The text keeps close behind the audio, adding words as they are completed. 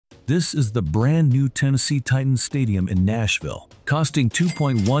This is the brand new Tennessee Titans Stadium in Nashville, costing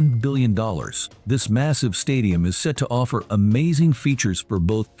 $2.1 billion. This massive stadium is set to offer amazing features for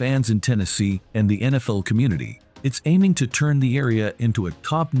both fans in Tennessee and the NFL community. It's aiming to turn the area into a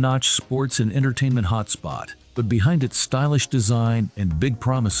top-notch sports and entertainment hotspot. But behind its stylish design and big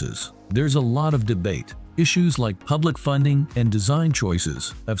promises, there's a lot of debate. Issues like public funding and design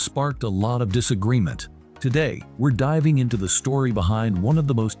choices have sparked a lot of disagreement. Today, we're diving into the story behind one of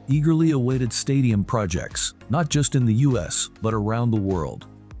the most eagerly awaited stadium projects, not just in the US, but around the world.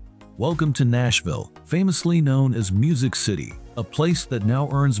 Welcome to Nashville, famously known as Music City, a place that now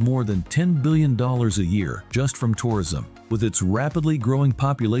earns more than $10 billion a year just from tourism. With its rapidly growing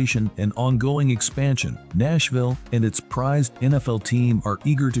population and ongoing expansion, Nashville and its prized NFL team are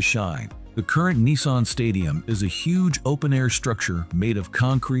eager to shine. The current Nissan Stadium is a huge open-air structure made of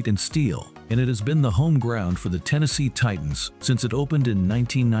concrete and steel, and it has been the home ground for the Tennessee Titans since it opened in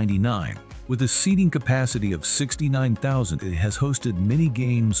 1999. With a seating capacity of 69,000, it has hosted many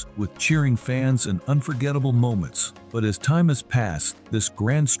games with cheering fans and unforgettable moments. But as time has passed, this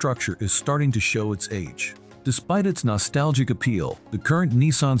grand structure is starting to show its age. Despite its nostalgic appeal, the current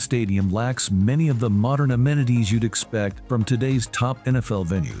Nissan Stadium lacks many of the modern amenities you'd expect from today's top NFL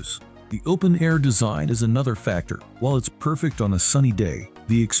venues. The open-air design is another factor. While it's perfect on a sunny day,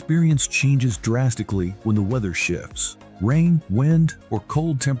 the experience changes drastically when the weather shifts. Rain, wind, or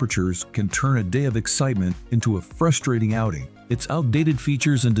cold temperatures can turn a day of excitement into a frustrating outing. Its outdated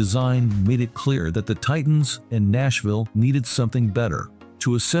features and design made it clear that the Titans and Nashville needed something better.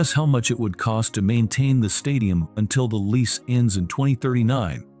 To assess how much it would cost to maintain the stadium until the lease ends in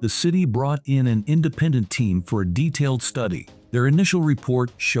 2039, the city brought in an independent team for a detailed study. Their initial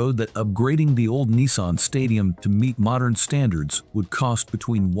report showed that upgrading the old Nissan Stadium to meet modern standards would cost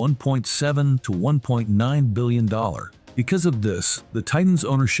between $1.7 to $1.9 billion. Because of this, the Titans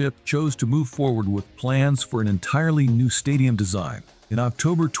ownership chose to move forward with plans for an entirely new stadium design. In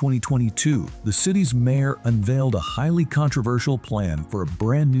October 2022, the city's mayor unveiled a highly controversial plan for a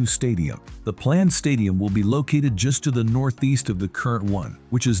brand new stadium. The planned stadium will be located just to the northeast of the current one,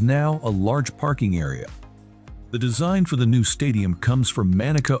 which is now a large parking area. The design for the new stadium comes from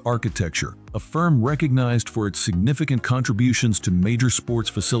Manica Architecture, a firm recognized for its significant contributions to major sports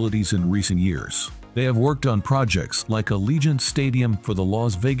facilities in recent years. They have worked on projects like Allegiant Stadium for the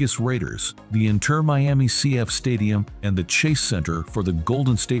Las Vegas Raiders, the Inter Miami CF Stadium, and the Chase Center for the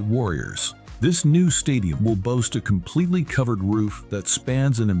Golden State Warriors. This new stadium will boast a completely covered roof that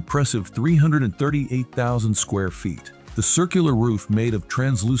spans an impressive 338,000 square feet. The circular roof made of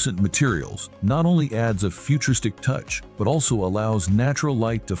translucent materials not only adds a futuristic touch, but also allows natural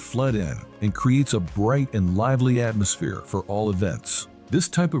light to flood in and creates a bright and lively atmosphere for all events. This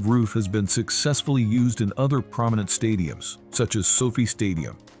type of roof has been successfully used in other prominent stadiums, such as SoFi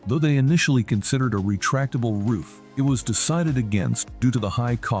Stadium. Though they initially considered a retractable roof, it was decided against due to the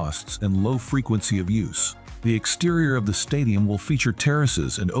high costs and low frequency of use. The exterior of the stadium will feature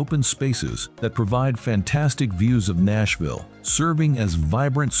terraces and open spaces that provide fantastic views of Nashville, serving as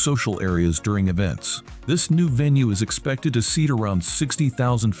vibrant social areas during events. This new venue is expected to seat around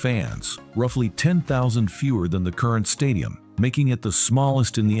 60,000 fans, roughly 10,000 fewer than the current stadium, making it the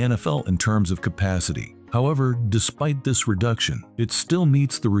smallest in the NFL in terms of capacity. However, despite this reduction, it still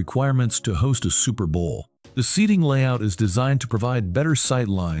meets the requirements to host a Super Bowl. The seating layout is designed to provide better sight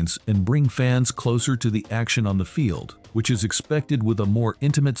lines and bring fans closer to the action on the field, which is expected with a more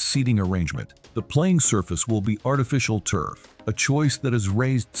intimate seating arrangement. The playing surface will be artificial turf, a choice that has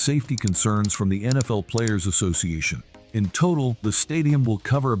raised safety concerns from the NFL Players Association. In total, the stadium will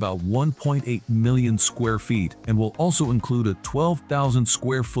cover about 1.8 million square feet and will also include a 12,000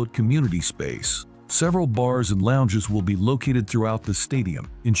 square foot community space. Several bars and lounges will be located throughout the stadium,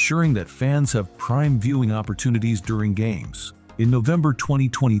 ensuring that fans have prime viewing opportunities during games. In November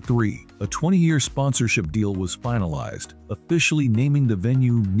 2023, a 20-year sponsorship deal was finalized, officially naming the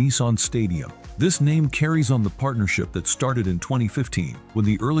venue Nissan Stadium. This name carries on the partnership that started in 2015, when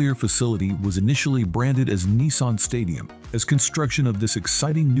the earlier facility was initially branded as Nissan Stadium. As construction of this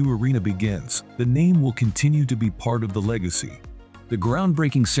exciting new arena begins, the name will continue to be part of the legacy. The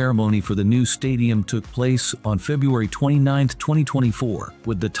groundbreaking ceremony for the new stadium took place on February 29, 2024,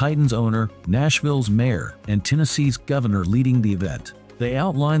 with the Titans owner, Nashville's mayor, and Tennessee's governor leading the event. They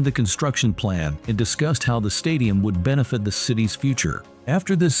outlined the construction plan and discussed how the stadium would benefit the city's future.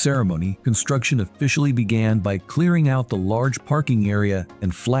 After this ceremony, construction officially began by clearing out the large parking area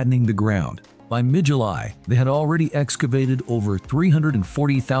and flattening the ground. By mid-July, they had already excavated over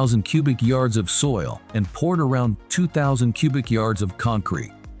 340,000 cubic yards of soil and poured around 2,000 cubic yards of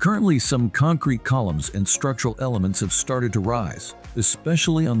concrete. Currently, some concrete columns and structural elements have started to rise,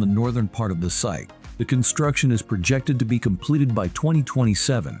 especially on the northern part of the site. The construction is projected to be completed by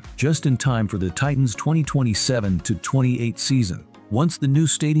 2027, just in time for the Titans' 2027-28 season. Once the new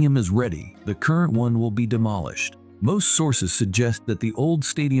stadium is ready, the current one will be demolished. Most sources suggest that the old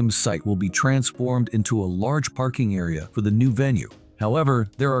stadium site will be transformed into a large parking area for the new venue. However,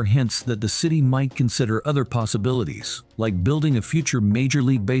 there are hints that the city might consider other possibilities, like building a future Major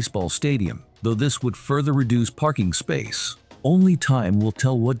League Baseball stadium, though this would further reduce parking space. Only time will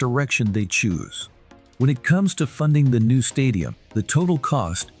tell what direction they choose. When it comes to funding the new stadium, the total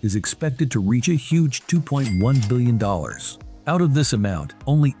cost is expected to reach a huge $2.1 billion. Out of this amount,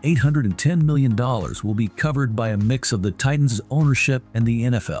 only $810 million will be covered by a mix of the Titans' ownership and the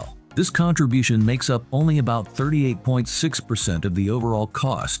NFL. This contribution makes up only about 38.6% of the overall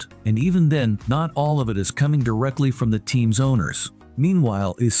cost, and even then, not all of it is coming directly from the team's owners.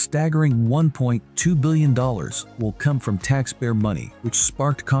 Meanwhile, a staggering $1.2 billion will come from taxpayer money, which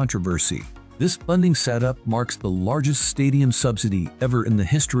sparked controversy. This funding setup marks the largest stadium subsidy ever in the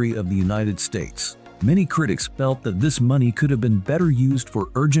history of the United States. Many critics felt that this money could have been better used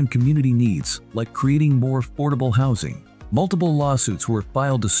for urgent community needs, like creating more affordable housing. Multiple lawsuits were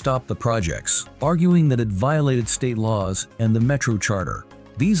filed to stop the projects, arguing that it violated state laws and the Metro Charter.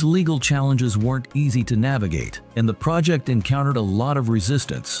 These legal challenges weren't easy to navigate, and the project encountered a lot of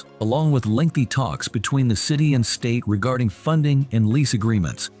resistance, along with lengthy talks between the city and state regarding funding and lease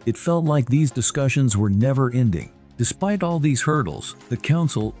agreements. It felt like these discussions were never ending. Despite all these hurdles, the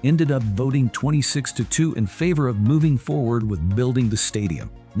council ended up voting 26-2 in favor of moving forward with building the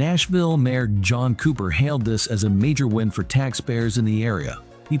stadium. Nashville Mayor John Cooper hailed this as a major win for taxpayers in the area.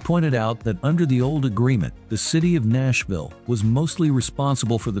 He pointed out that under the old agreement, the city of Nashville was mostly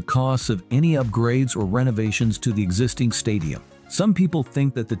responsible for the costs of any upgrades or renovations to the existing stadium. Some people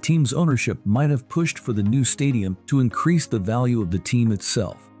think that the team's ownership might have pushed for the new stadium to increase the value of the team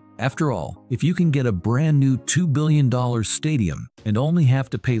itself. After all, if you can get a brand new $2 billion stadium and only have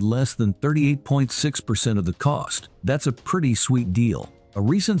to pay less than 38.6% of the cost, that's a pretty sweet deal. A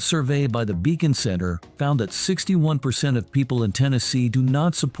recent survey by the Beacon Center found that 61% of people in Tennessee do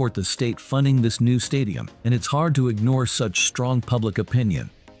not support the state funding this new stadium, and it's hard to ignore such strong public opinion.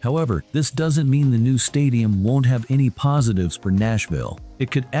 However, this doesn't mean the new stadium won't have any positives for Nashville.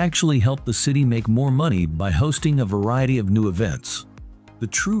 It could actually help the city make more money by hosting a variety of new events. The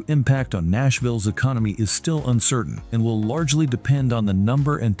true impact on Nashville's economy is still uncertain and will largely depend on the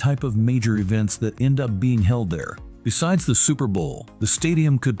number and type of major events that end up being held there. Besides the Super Bowl, the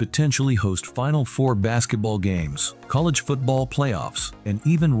stadium could potentially host Final Four basketball games, college football playoffs, and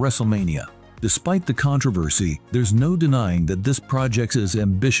even WrestleMania. Despite the controversy, there's no denying that this project is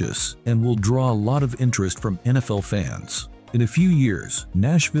ambitious and will draw a lot of interest from NFL fans. In a few years,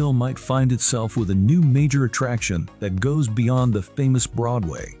 Nashville might find itself with a new major attraction that goes beyond the famous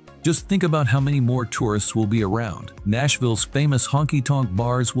Broadway. Just think about how many more tourists will be around. Nashville's famous honky-tonk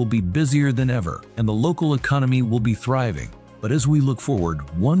bars will be busier than ever, and the local economy will be thriving. But as we look forward,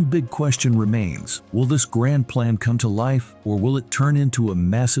 one big question remains. Will this grand plan come to life, or will it turn into a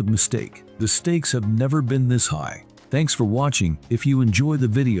massive mistake? The stakes have never been this high. Thanks for watching. If you enjoy the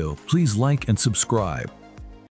video, please like and subscribe.